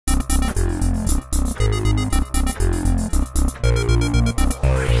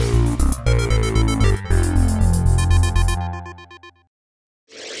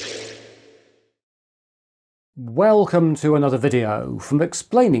Welcome to another video from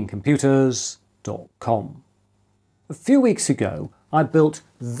explainingcomputers.com. A few weeks ago I built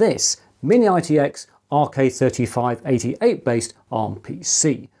this Mini-ITX RK3588 based ARM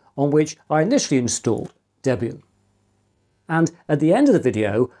PC on which I initially installed Debian. And at the end of the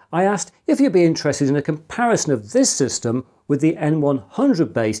video I asked if you'd be interested in a comparison of this system with the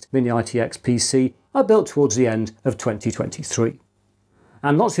N100 based Mini-ITX PC I built towards the end of 2023.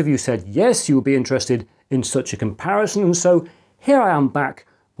 And lots of you said yes, you would be interested in such a comparison, and so here I am back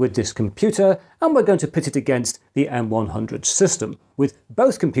with this computer and we're going to pit it against the N100 system, with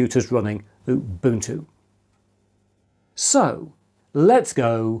both computers running Ubuntu. So let's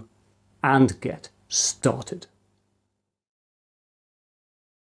go and get started.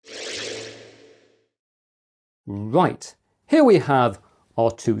 Right, here we have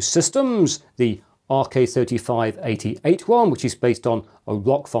our two systems, the RK3588 one, which is based on a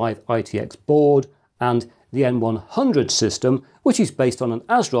ROC 5 ITX board, and the N100 system, which is based on an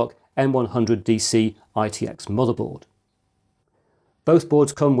ASRock N100DC-ITX motherboard. Both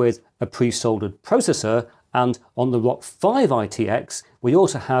boards come with a pre-soldered processor, and on the ROC 5 ITX we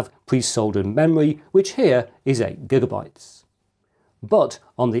also have pre-soldered memory, which here is 8 GB. But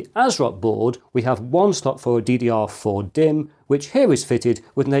on the ASRock board we have one slot for a DDR4 DIMM, which here is fitted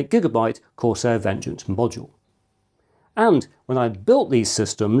with an 8 GB Corsair Vengeance module. And when I built these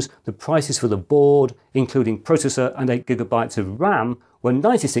systems, the prices for the board, including processor and 8 GB of RAM, were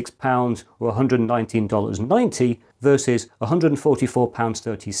 £96 or $119.90 versus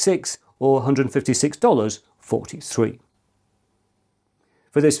 £144.36 or $156.43.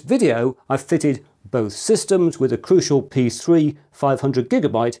 For this video, I've fitted both systems with a crucial P3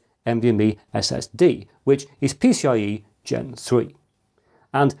 500GB NVMe SSD, which is PCIe Gen 3.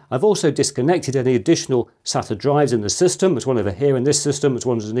 And I've also disconnected any additional SATA drives in the system. There's one over here in this system, there's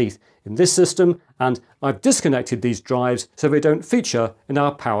one underneath in this system, and I've disconnected these drives so they don't feature in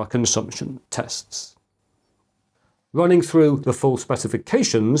our power consumption tests. Running through the full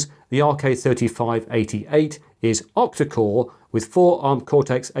specifications, the RK3588 is octa-core with 4 ARM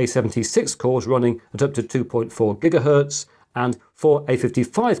Cortex-A76 cores running at up to 2.4 GHz and 4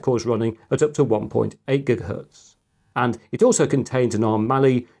 A55 cores running at up to 1.8 GHz. And it also contains an ARM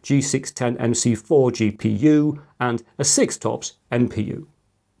Mali G610MC4 GPU and a 6-TOPS NPU.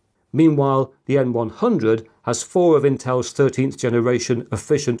 Meanwhile, the N100 has 4 of Intel's 13th generation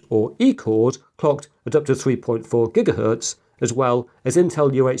efficient or E cores clocked at up to 3.4 GHz, as well as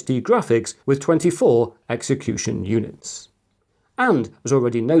Intel UHD graphics with 24 execution units. And, as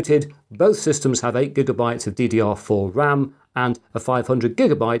already noted, both systems have 8 GB of DDR4 RAM and a 500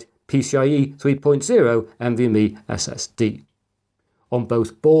 GB PCIe 3.0 NVMe SSD. On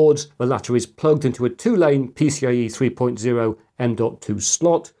both boards, the latter is plugged into a 2-lane PCIe 3.0 M.2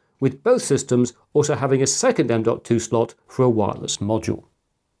 slot, with both systems also having a second M.2 slot for a wireless module.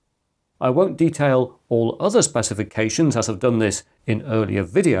 I won't detail all other specifications as I've done this in earlier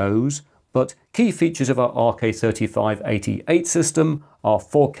videos, but key features of our RK3588 system are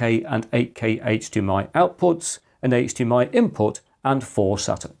 4K and 8K HDMI outputs, an HDMI input, and 4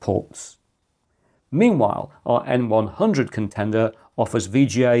 SATA ports. Meanwhile, our N100 contender offers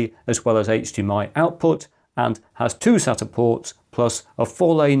VGA as well as HDMI output and has 2 SATA ports plus a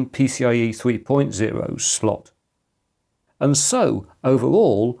 4-lane PCIe 3.0 slot. And so,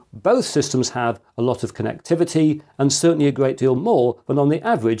 overall, both systems have a lot of connectivity and certainly a great deal more than on the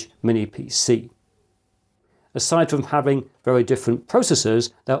average Mini PC. Aside from having very different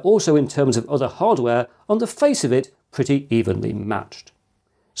processors, they're also, in terms of other hardware, on the face of it, pretty evenly matched.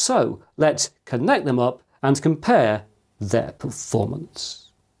 So let's connect them up and compare their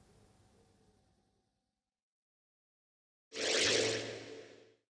performance.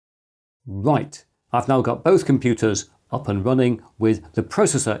 Right, I've now got both computers up and running with the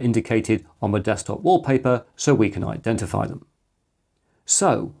processor indicated on the desktop wallpaper so we can identify them.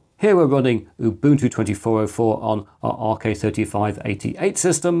 So here we're running Ubuntu 24.04 on our RK3588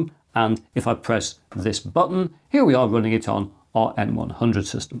 system, and if I press this button, here we are running it on our N100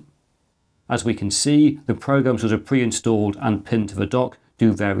 system. As we can see, the programs that are pre-installed and pinned to the dock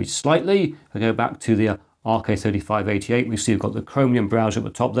do vary slightly. If I go back to the RK3588, we see we've got the Chromium browser at the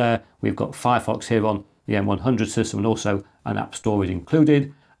top there, we've got Firefox here on the N100 system, and also an App Store is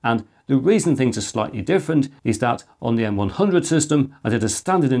included. And the reason things are slightly different is that on the N100 system I did a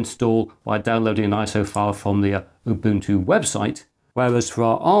standard install by downloading an ISO file from the Ubuntu website, whereas for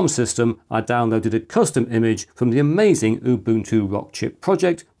our ARM system I downloaded a custom image from the amazing Ubuntu ROC chip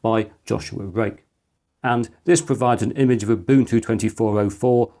project by Joshua Rake. And this provides an image of Ubuntu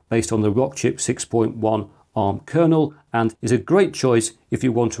 24.04 based on the ROC chip 6.1 ARM kernel and is a great choice if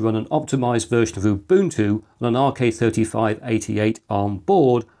you want to run an optimized version of Ubuntu on an RK3588 ARM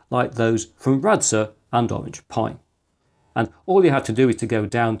board like those from Radza and Orange Pi. And all you have to do is to go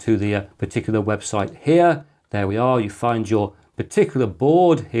down to the particular website here. There we are, you find your particular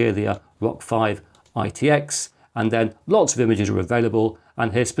board, here the ROC 5 ITX, and then lots of images are available,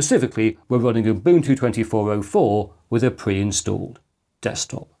 and here specifically we're running Ubuntu 24.04 with a pre-installed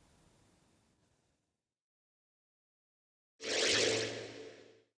desktop.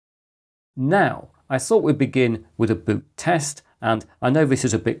 Now, I thought we'd begin with a boot test, and I know this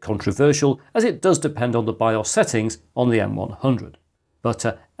is a bit controversial as it does depend on the BIOS settings on the N100.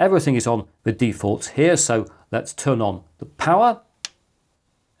 But everything is on the defaults here, so let's turn on the power.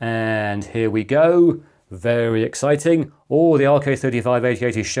 And here we go. Very exciting. Oh, the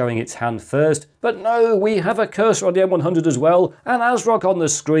RK3588 is showing its hand first. But no, we have a cursor on the N100 as well, and ASRock on the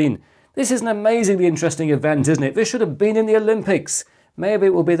screen. This is an amazingly interesting event, isn't it? This should have been in the Olympics. Maybe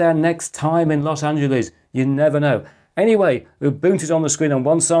it will be there next time in Los Angeles. You never know. Anyway, Ubuntu's on the screen on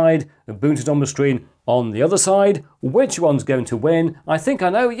one side, Ubuntu's on the screen on the other side. Which one's going to win? I think I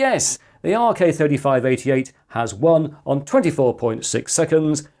know, yes. The RK3588 has won on 24.6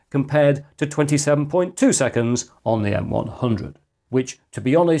 seconds compared to 27.2 seconds on the N100, which, to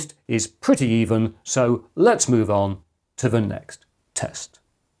be honest, is pretty even, so let's move on to the next test.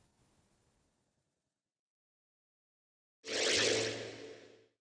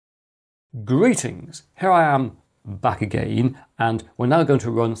 Greetings, here I am back again, and we're now going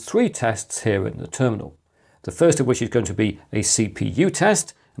to run 3 tests here in the terminal. The first of which is going to be a CPU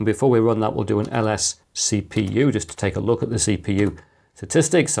test, and before we run that we'll do an ls CPU just to take a look at the CPU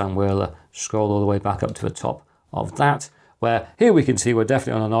statistics, and we'll scroll all the way back up to the top of that, where here we can see we're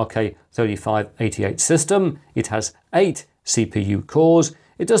definitely on an RK3588 system. It has 8 CPU cores.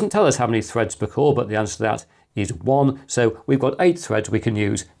 It doesn't tell us how many threads per core, but the answer to that is 1, so we've got 8 threads we can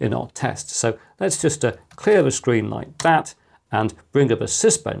use in our test. So let's just clear the screen like that and bring up a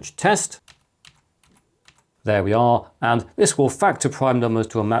Sysbench test. There we are, and this will factor prime numbers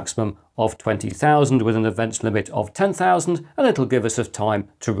to a maximum of 20,000 with an events limit of 10,000, and it'll give us time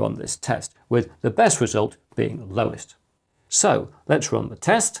to run this test, with the best result being lowest. So let's run the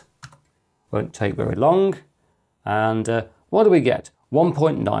test. Won't take very long, and what do we get?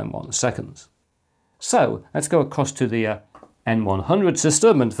 1.91 seconds. So let's go across to the N100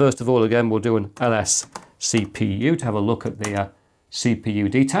 system, and first of all again we'll do an ls CPU to have a look at the CPU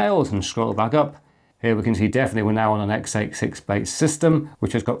details and scroll back up. Here we can see definitely we're now on an x86 based system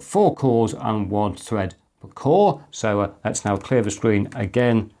which has got 4 cores and 1 thread per core. So let's now clear the screen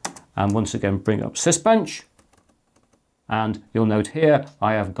again and once again bring up Sysbench, and you'll note here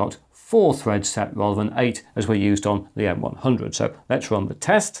I have got 4 threads set rather than 8 as were used on the N100. So let's run the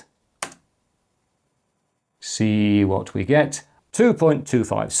test. See what we get.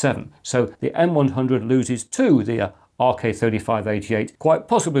 2.257. So the N100 loses to the RK3588, quite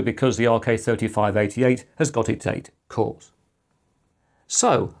possibly because the RK3588 has got its 8 cores.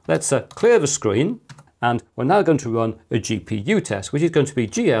 So let's clear the screen, and we're now going to run a GPU test, which is going to be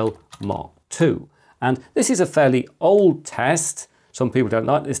GL Mark II. And this is a fairly old test. Some people don't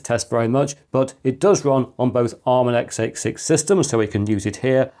like this test very much, but it does run on both ARM and x86 systems, so we can use it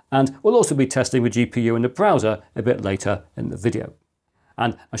here. And we'll also be testing the GPU in the browser a bit later in the video.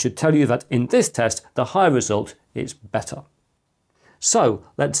 And I should tell you that in this test, the higher result is better. So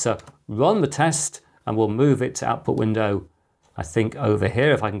let's run the test, and we'll move its output window, I think, over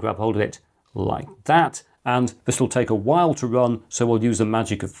here, if I can grab hold of it like that. And this will take a while to run, so we'll use the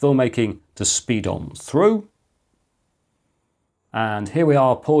magic of filmmaking to speed on through. And here we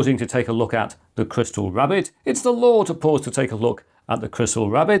are pausing to take a look at the Crystal Rabbit. It's the law to pause to take a look at the Crystal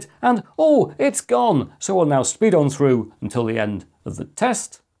Rabbit, and oh, it's gone! So we'll now speed on through until the end of the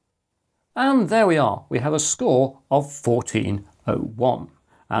test. And there we are, we have a score of 14.01.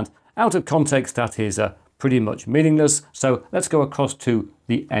 And out of context that is pretty much meaningless, so let's go across to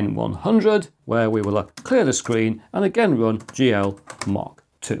the N100 where we will clear the screen and again run GL Mark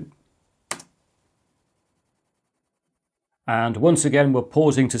II. And once again we're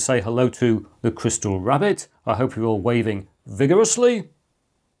pausing to say hello to the Crystal Rabbit. I hope you're all waving vigorously.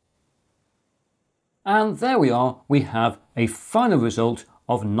 And there we are, we have a final result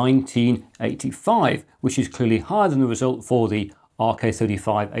of 1985, which is clearly higher than the result for the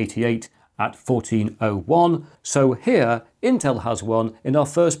RK3588 at 14.01. So here, Intel has won in our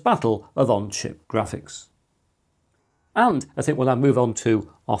first battle of on-chip graphics. And I think we'll now move on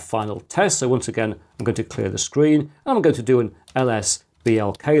to our final test. So once again, I'm going to clear the screen, and I'm going to do an ls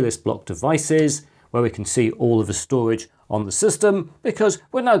blk list block devices, where we can see all of the storage on the system because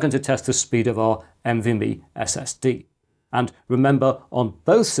we're now going to test the speed of our NVMe SSD. And remember, on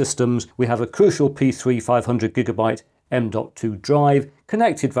both systems we have a crucial P3 500GB M.2 drive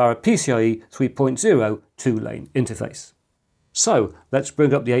connected via a PCIe 3.0 two-lane interface. So let's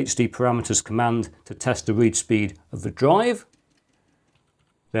bring up the hdparams command to test the read speed of the drive.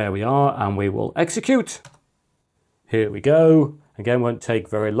 There we are, and we will execute. Here we go. Again, won't take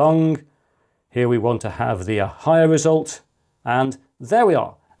very long. Here we want to have the higher result, and there we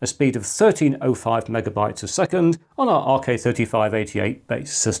are, a speed of 1305 megabytes a second on our RK3588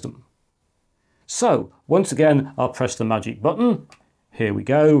 base system. So once again, I'll press the magic button. Here we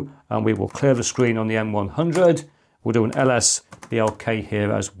go, and we will clear the screen on the N100. We'll do an ls blk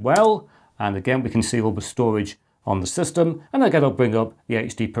here as well, and again we can see all the storage on the system, and again I'll bring up the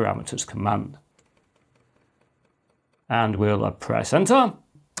hdparams command. And we'll press enter.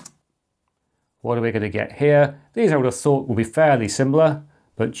 What are we going to get here? These I would have thought would be fairly similar,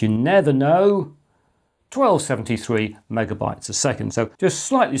 but you never know. 1273 megabytes a second, so just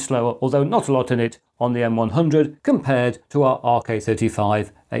slightly slower, although not a lot in it, on the N100 compared to our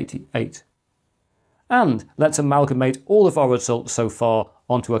RK3588. And let's amalgamate all of our results so far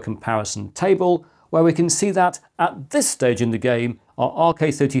onto a comparison table, where we can see that at this stage in the game, our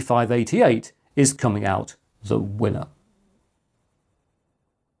RK3588 is coming out the winner.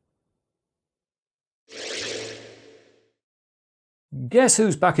 Guess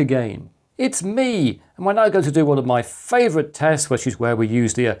who's back again? It's me, and we're now going to do one of my favourite tests, which is where we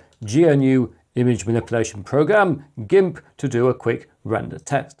use the GNU image manipulation program, GIMP, to do a quick render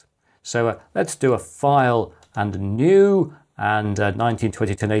test. So let's do a file and a new, and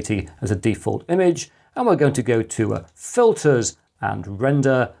 1920-1080 as a default image, and we're going to go to filters and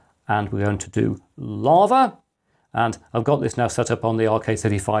render, and we're going to do lava, and I've got this now set up on the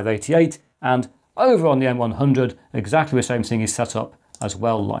RK3588, and over on the N100 exactly the same thing is set up as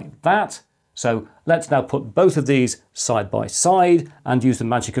well, like that. So let's now put both of these side by side and use the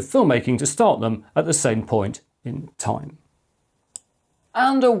magic of filmmaking to start them at the same point in time.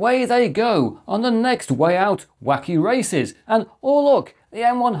 And away they go on the next way out wacky races. And oh look, the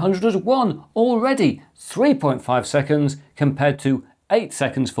N100 has won already, 3.5 seconds compared to 8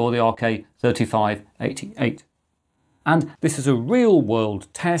 seconds for the RK3588. And this is a real world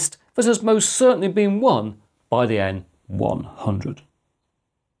test that has most certainly been won by the N100.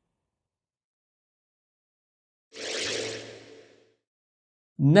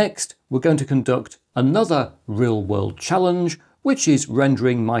 Next, we're going to conduct another real-world challenge, which is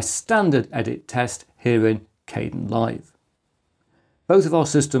rendering my standard edit test here in Kdenlive. Both of our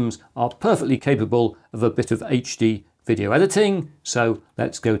systems are perfectly capable of a bit of HD video editing, so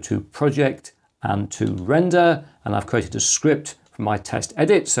let's go to Project and to Render, and I've created a script for my test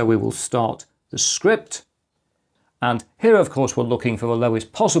edit, so we will start the script. And here, of course, we're looking for the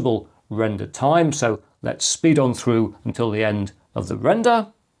lowest possible render time, so let's speed on through until the end of the render.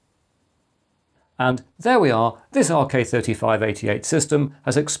 And there we are, this RK3588 system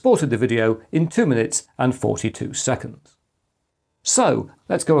has exported the video in 2 minutes and 42 seconds. So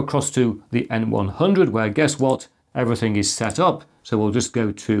let's go across to the N100, where guess what, everything is set up. So we'll just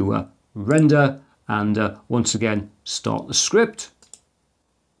go to render and once again start the script.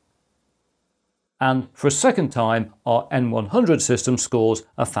 And for a second time, our N100 system scores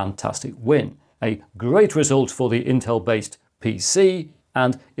a fantastic win. A great result for the Intel-based PC,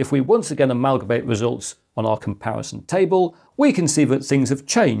 and if we once again amalgamate results on our comparison table, we can see that things have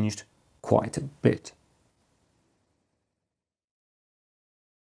changed quite a bit.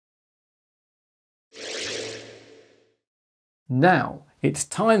 Now, it's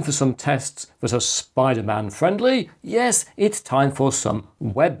time for some tests that are Spider-Man friendly. Yes, it's time for some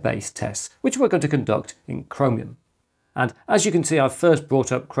web-based tests, which we're going to conduct in Chromium. And as you can see, I've first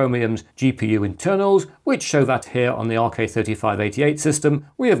brought up Chromium's GPU internals, which show that here on the RK3588 system,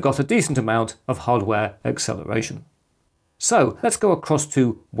 we have got a decent amount of hardware acceleration. So let's go across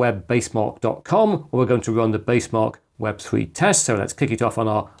to webbasemark.com, where we're going to run the Basemark Web3 test. So let's kick it off on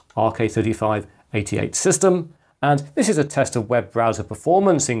our RK3588 system. And this is a test of web browser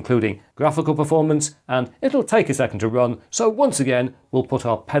performance, including graphical performance, and it'll take a second to run. So once again, we'll put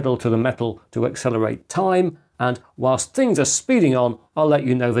our pedal to the metal to accelerate time. And whilst things are speeding on, I'll let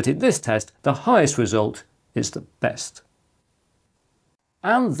you know that in this test, the highest result is the best.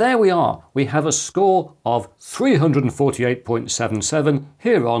 And there we are. We have a score of 348.77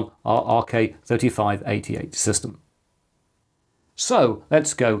 here on our RK3588 system. So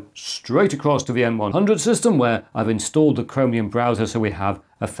let's go straight across to the N100 system, where I've installed the Chromium browser so we have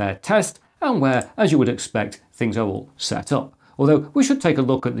a fair test, and where, as you would expect, things are all set up. Although we should take a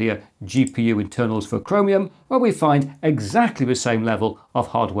look at the GPU internals for Chromium, where we find exactly the same level of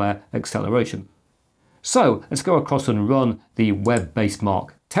hardware acceleration. So let's go across and run the web Basemark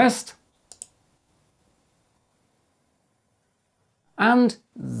test. And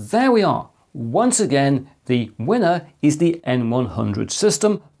there we are. Once again, the winner is the N100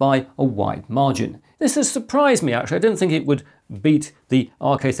 system by a wide margin. This has surprised me actually. I didn't think it would beat the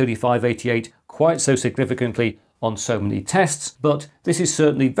RK3588 quite so significantly on so many tests, but this is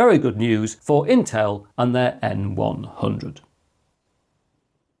certainly very good news for Intel and their N100.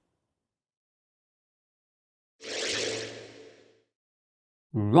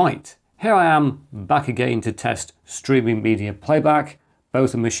 Right, here I am back again to test streaming media playback.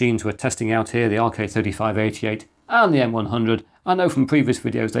 Both the machines we're testing out here, the RK3588 and the N100. I know from previous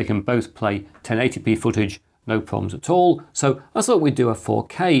videos they can both play 1080p footage, no problems at all. So I thought we'd do a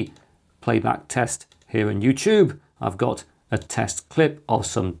 4K playback test here on YouTube. I've got a test clip of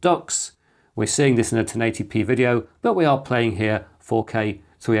some ducks. We're seeing this in a 1080p video, but we are playing here 4K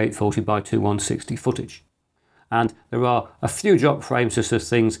 3840 by 2160 footage. And there are a few drop frames just as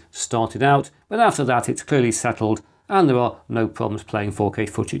things started out, but after that it's clearly settled and there are no problems playing 4K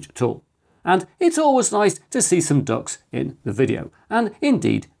footage at all. And it's always nice to see some ducks in the video, and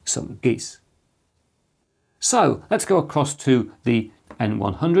indeed some geese. So let's go across to the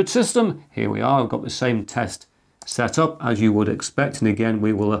N100 system. Here we are, I've got the same test set up as you would expect, and again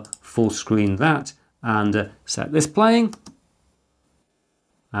we will full screen that and set this playing.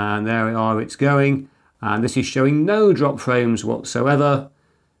 And there we are, it's going. And this is showing no drop frames whatsoever.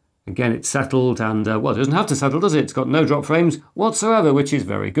 Again, it's settled and, well, it doesn't have to settle, does it? It's got no drop frames whatsoever, which is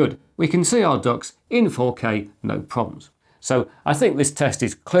very good. We can see our ducks in 4K, no problems. So I think this test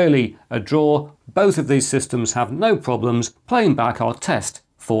is clearly a draw. Both of these systems have no problems playing back our test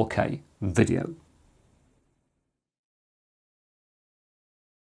 4K video.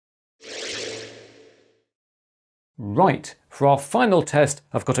 Right, for our final test,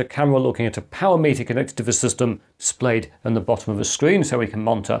 I've got a camera looking at a power meter connected to the system displayed on the bottom of the screen so we can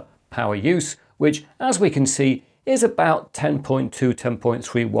monitor power use, which, as we can see, is about 10.2,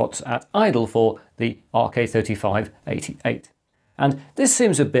 10.3 watts at idle for the RK3588. And this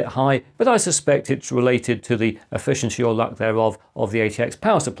seems a bit high, but I suspect it's related to the efficiency or lack thereof of the ATX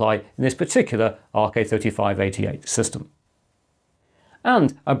power supply in this particular RK3588 system.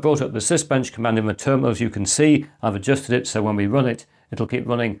 And I brought up the Sysbench command in the terminal. As you can see, I've adjusted it so when we run it, it'll keep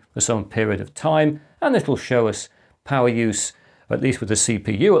running for some period of time, and it'll show us power use, at least with the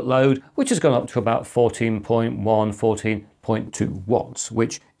CPU at load, which has gone up to about 14.1, 14.2 watts,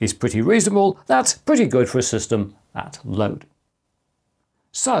 which is pretty reasonable. That's pretty good for a system at load.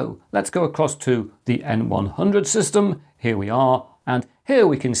 So let's go across to the N100 system. Here we are, and here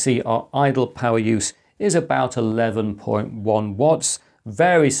we can see our idle power use is about 11.1 watts.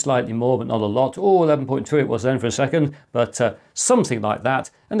 Varies slightly more, but not a lot. Oh, 11.2 it was then for a second, but something like that.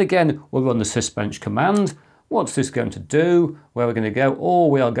 And again, we'll run the Sysbench command. What's this going to do? Where we're going to go? Oh,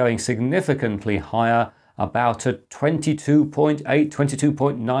 we are going significantly higher, about a 22.8,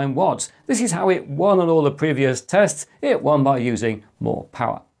 22.9 watts. This is how it won on all the previous tests. It won by using more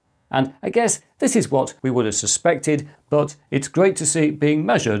power. And I guess this is what we would have suspected, but it's great to see it being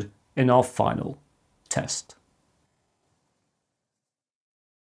measured in our final test.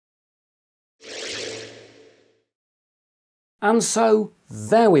 And so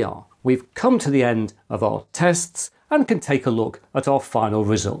there we are. We've come to the end of our tests and can take a look at our final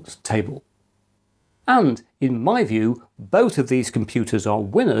results table. And in my view, both of these computers are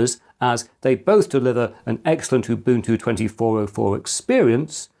winners as they both deliver an excellent Ubuntu 24.04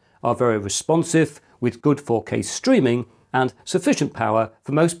 experience, are very responsive with good 4K streaming and sufficient power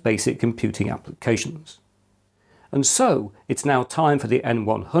for most basic computing applications. And so it's now time for the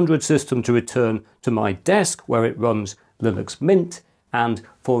N100 system to return to my desk where it runs Linux Mint, and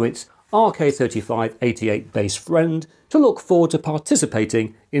for its RK3588 base friend to look forward to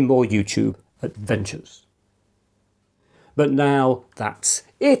participating in more YouTube adventures. But now that's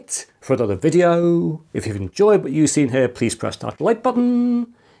it for another video. If you've enjoyed what you've seen here, please press that like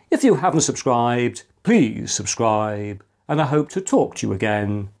button. If you haven't subscribed, please subscribe, and I hope to talk to you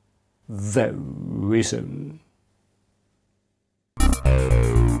again very soon.